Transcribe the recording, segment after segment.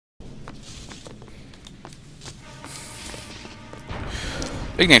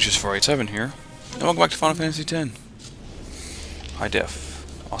Ignatius487 here, and welcome back to Final Fantasy X. High def.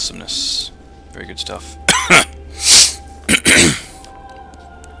 Awesomeness. Very good stuff.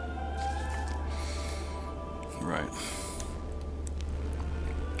 Right.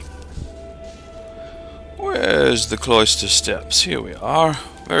 Where's the Cloister steps? Here we are.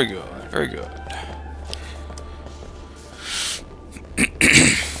 Very good, very good.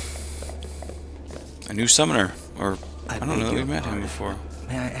 A new summoner, or I don't know that we've met him before.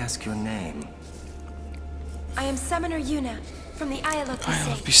 May I ask your name? I am Summoner Yuna, from the Isle of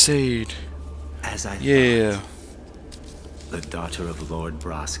Besaid. As I thought. The daughter of Lord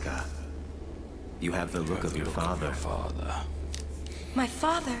Braska. You have the look of your father. My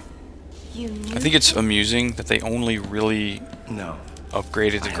father? You knew? I think it's amusing that they only really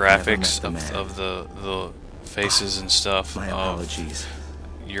upgraded the graphics of the faces and stuff My apologies.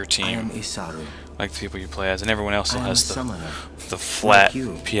 Your team. I am Isaru. Like the people you play as, and everyone else still has the flat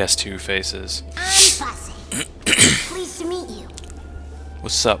PS2 faces. I'm Fussy. Pleased to meet you.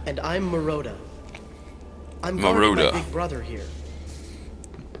 What's up? And I'm Maroda. I'm guarding my big brother here.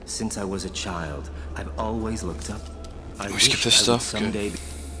 Since I was a child, I've always looked up. I we wish skip this I would stuff. someday Good.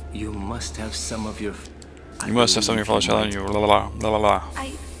 You must have some of your. You must have some of your fellow child in you. La la la la la.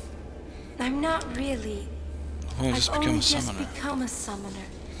 I'm not really. Oh, I've only just become a summoner.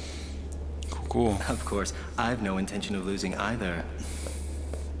 Cool. Of course, I've no intention of losing either.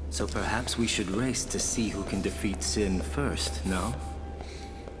 So perhaps we should race to see who can defeat Sin first, no?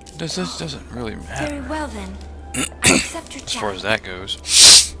 This doesn't really matter. Very well then. I accept your challenge. As far as that goes.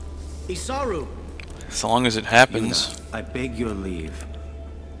 Isaru! So long as it happens. Yuna, I beg your leave.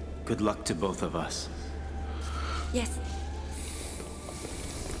 Good luck to both of us. Yes.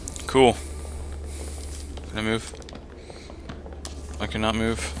 Cool. Can I move? I cannot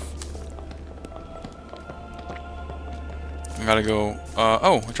move. I gotta go.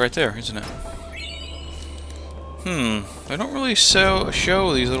 Oh, it's right there, isn't it? They don't really show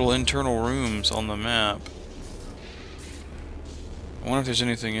these little internal rooms on the map. I wonder if there's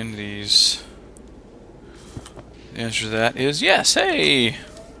anything in these. The answer to that is yes. Hey,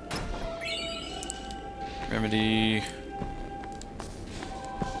 remedy.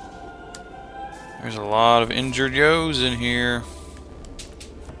 There's a lot of injured yos in here.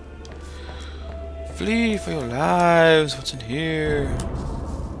 Flee for your lives. What's in here?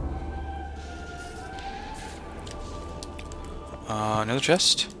 Another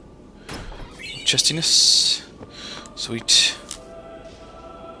chest. Chestiness. Sweet.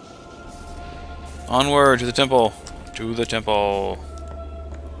 Onward to the temple. To the temple.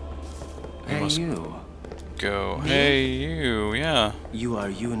 Hey, you. Go. Me? Hey, you. Yeah. You are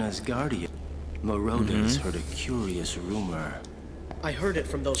Yuna's guardian. Maroda's heard a curious rumor. I heard it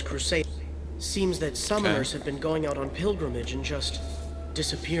from those crusades. Seems that summoners have been going out on pilgrimage and just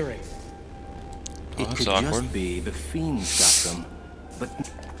disappearing. Oh, It could just be the fiends got them, but...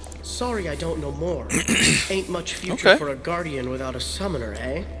 Sorry I don't know more. Ain't much future for a guardian without a summoner,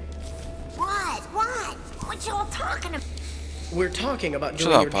 eh? What? What y'all talking about? We're talking about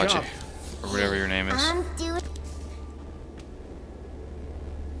doing your job. Or whatever your name is. I'm doing...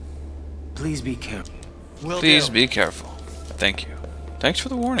 Please be careful. Please be careful. Thank you. Thanks for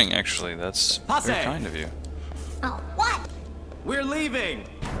the warning, actually. That's very kind of you. Oh, what? We're leaving!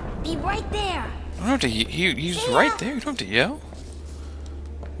 Be right there. I don't have to. He's right there. You don't have to yell.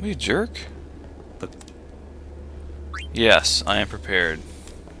 What are you, jerk? Yes, I am prepared.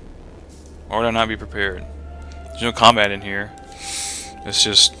 Or would I not be prepared? There's no combat in here. It's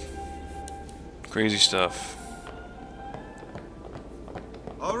just crazy stuff.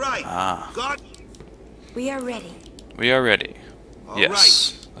 All right. God. We are ready. We are ready.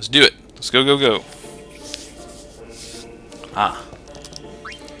 Yes. Let's do it. Let's go, go, go.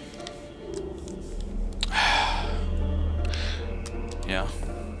 Yeah.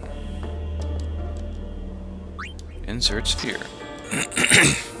 Insert sphere.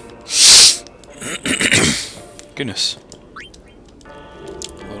 Goodness.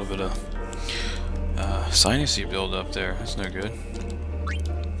 A little bit of sinusy build up there. That's no good.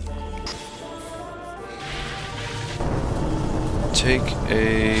 Take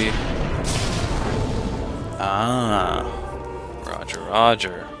a... Roger,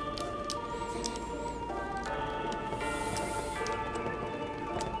 roger.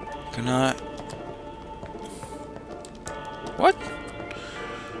 Can I... What?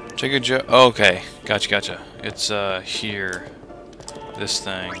 Take a okay, gotcha. It's, here. This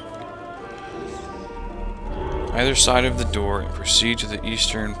thing. Either side of the door and proceed to the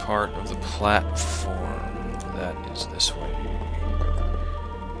eastern part of the platform. That is this way.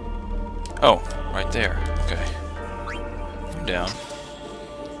 Oh, right there. Okay. I'm down.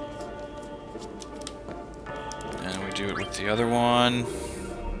 we do it with the other one.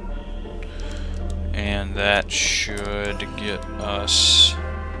 And that should get us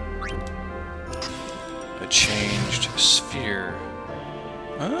a changed sphere.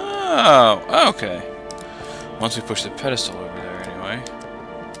 Oh, okay. Once we push the pedestal over there, anyway.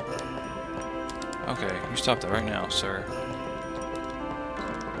 Okay, you stop that right now, sir.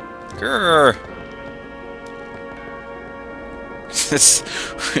 Grrr! It's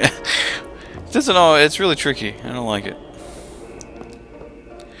doesn't know. It's really tricky. I don't like it.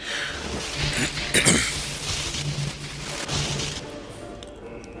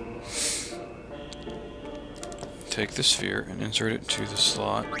 Take the sphere and insert it to the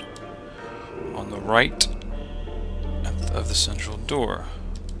slot on the right of the central door.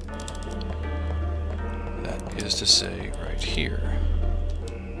 That is to say, right here.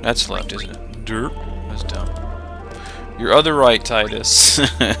 That's left, isn't it? Derp. That's dumb. Your other right, Titus.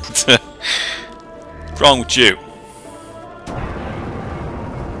 What's wrong with you?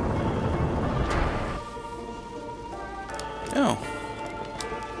 Oh.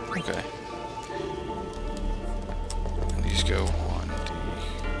 Okay. And these go on the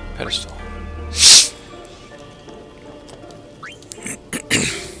pedestal.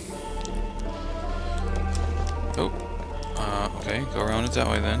 Oh. Okay, go around it that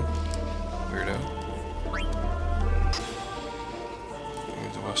way then. Weirdo.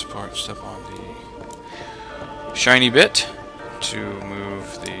 Move the west part, step on the shiny bit to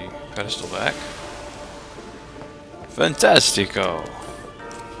move the pedestal back. Fantastico!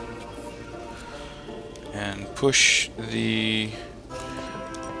 And push it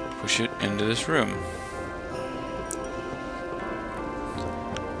into this room.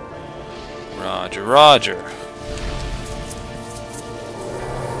 Roger, roger.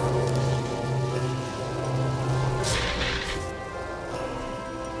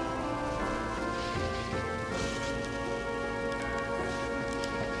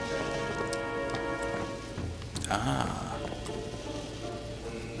 Ah.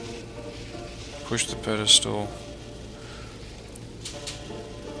 Push the pedestal.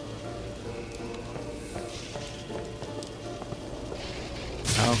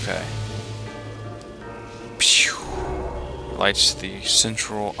 Okay. Pew. Lights the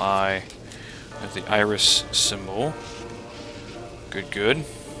central eye of the iris symbol. Good, good.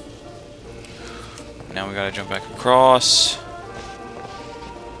 Now we gotta jump back across.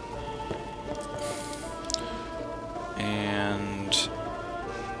 And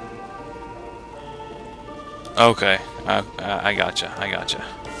okay, I gotcha. I gotcha.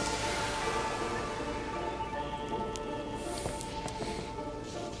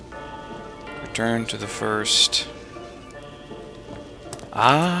 Return to the first.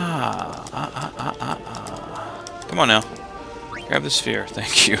 Come on now, grab the sphere.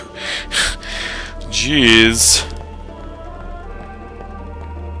 Thank you. Jeez.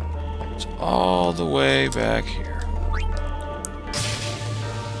 It's all the way back here.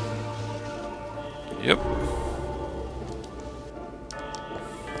 Yep.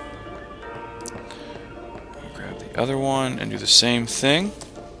 Grab the other one and do the same thing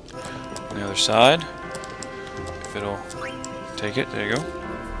on the other side. If it'll take it, there you go.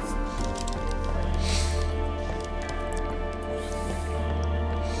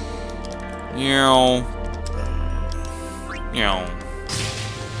 Meow. Meow.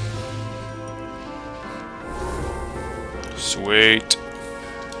 Sweet.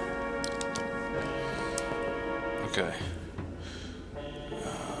 Okay.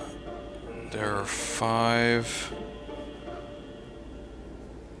 There are 5.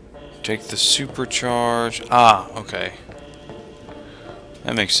 Take the supercharge. Ah, okay.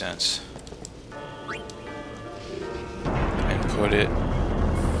 That makes sense. And put it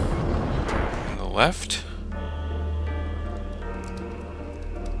on the left.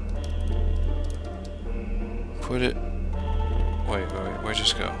 Put it. Wait, where'd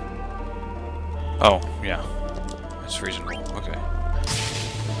this go? Oh, yeah. That's reasonable. Okay.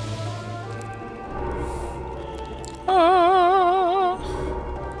 Ah.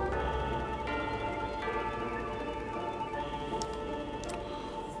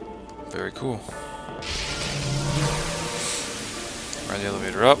 Very cool. Ride the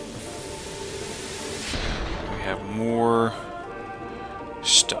elevator up. We have more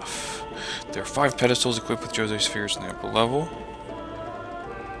stuff. There are 5 pedestals equipped with Jose spheres in the upper level.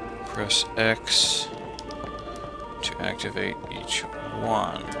 Press X to activate each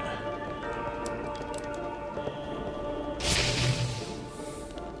one.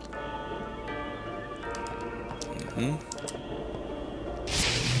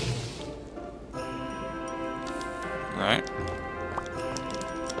 Right.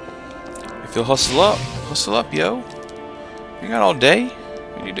 If you'll hustle up, yo. You got all day?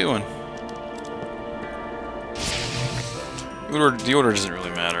 What are you doing? The order doesn't really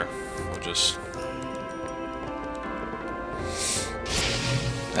matter. We'll just...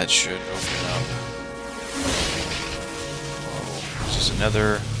 That should open up. Whoa. This is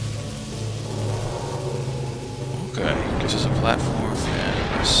another... Okay, guess there's a platform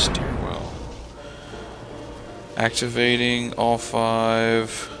and a stairwell. Activating all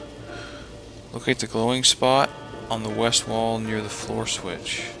 5. Locate the glowing spot on the west wall near the floor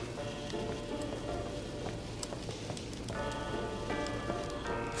switch.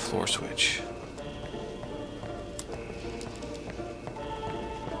 Floor switch.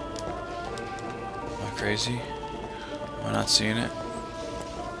 Am I crazy? Am I not seeing it?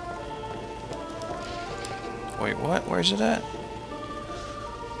 Wait, what? Where's it at?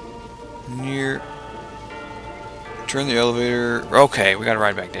 Near... Turn the elevator... Okay, we gotta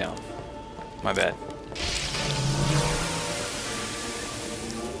ride back down. My bad.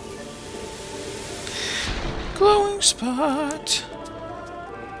 Glowing spot.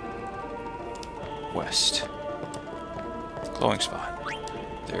 West. Glowing spot.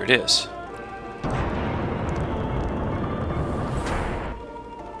 There it is.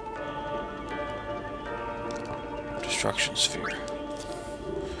 Destruction sphere.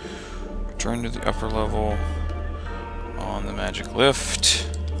 Return to the upper level on the magic lift.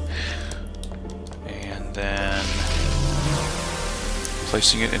 And then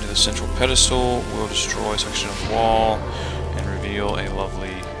placing it into the central pedestal will destroy a section of the wall and reveal a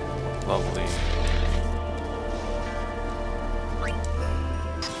lovely, lovely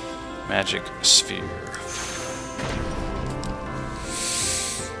magic sphere.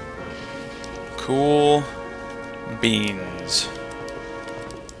 Cool beans.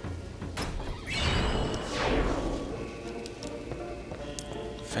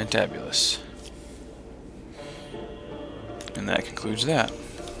 Fantabulous. And that concludes that.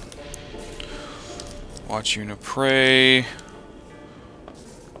 Watch Una pray.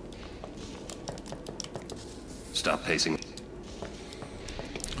 Stop pacing.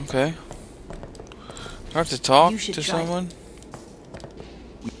 Okay. Do I have to talk You should to try. someone?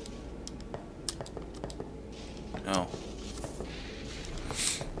 No.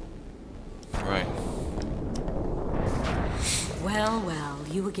 Right. Well, well,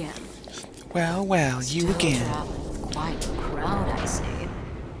 you again. Well, well, you Still again. traveling quite a crowd, I see.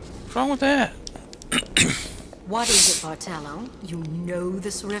 What's wrong with that? What is it, Bartello? You know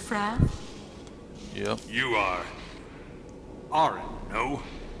this riffraff? Yep. You are. Aren't, no?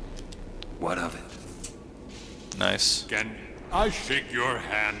 What of it? Nice. Can I shake your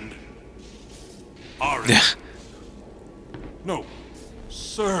hand? Aren't. Yeah. No,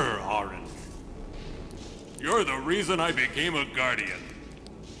 Sir Aren't. You're the reason I became a guardian.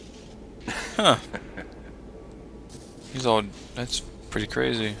 Huh. He's all... That's pretty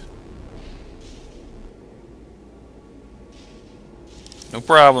crazy. No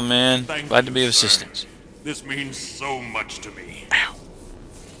problem, man. Thank Glad to you, be of sir. assistance. This means so much to me. Ow.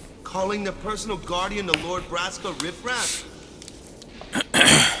 Calling the personal guardian to Lord Braska riffraff?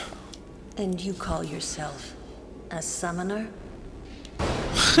 And you call yourself a summoner?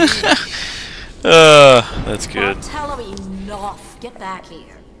 That's good. Bartello, enough. Get back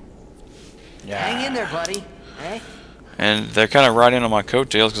here. Yeah. Hang in there, buddy. Eh? And they're kind of riding on my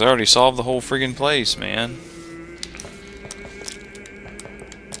coattails because I already solved the whole friggin' place, man.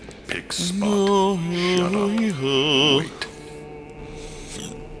 Big spot. Shut up. Wait.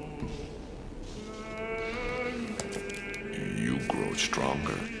 You grow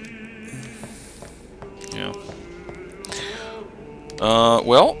stronger. Yeah.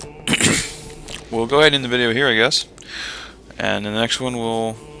 Well, we'll go ahead and end the video here, I guess. And in the next one,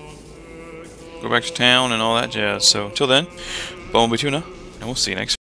 we'll go back to town and all that jazz. So, till then, Bone Tuna, and we'll see you next